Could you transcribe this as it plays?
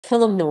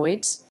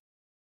Pilumnoides.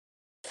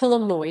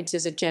 Pilumnoides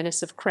is a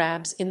genus of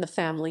crabs in the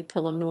family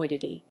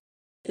Pilumnoididae.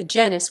 The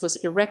genus was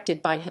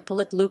erected by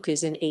Hippolyte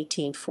Lucas in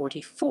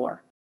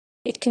 1844.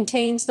 It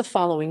contains the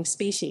following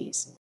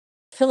species: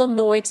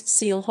 Pilumnoides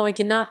coelhoi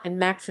Guinot and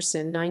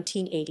Macpherson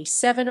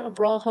 1987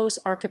 Abrolhos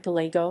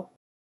Archipelago,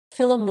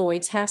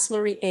 Pilumnoides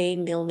hassleri A.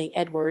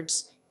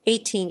 Milne-Edwards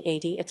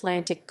 1880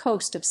 Atlantic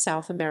coast of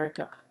South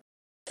America,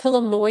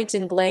 Pilumnoides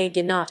inglei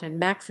Guinot and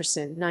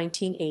Macpherson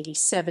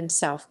 1987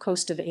 South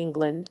coast of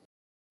England,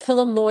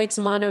 Pilumnoides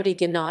monodi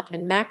Guinot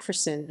and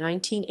Macpherson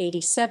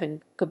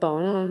 1987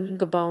 Gabon,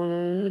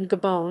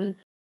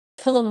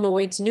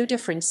 Pilumnoides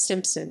nudifrons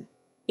Stimpson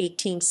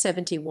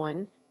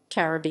 1871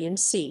 Caribbean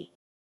Sea,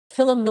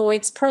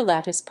 Pilumnoides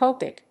perlatus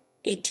Poeppig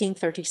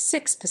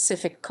 1836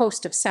 Pacific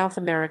coast of South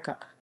America,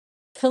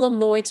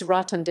 Pilumnoides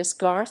rotundus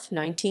Garth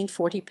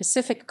 1940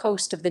 Pacific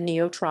coast of the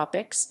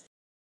Neotropics,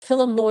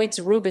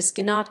 Pilumnoides rubus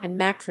Guinot and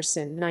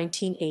Macpherson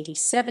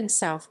 1987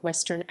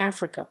 Southwestern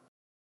Africa.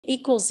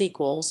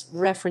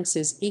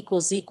 References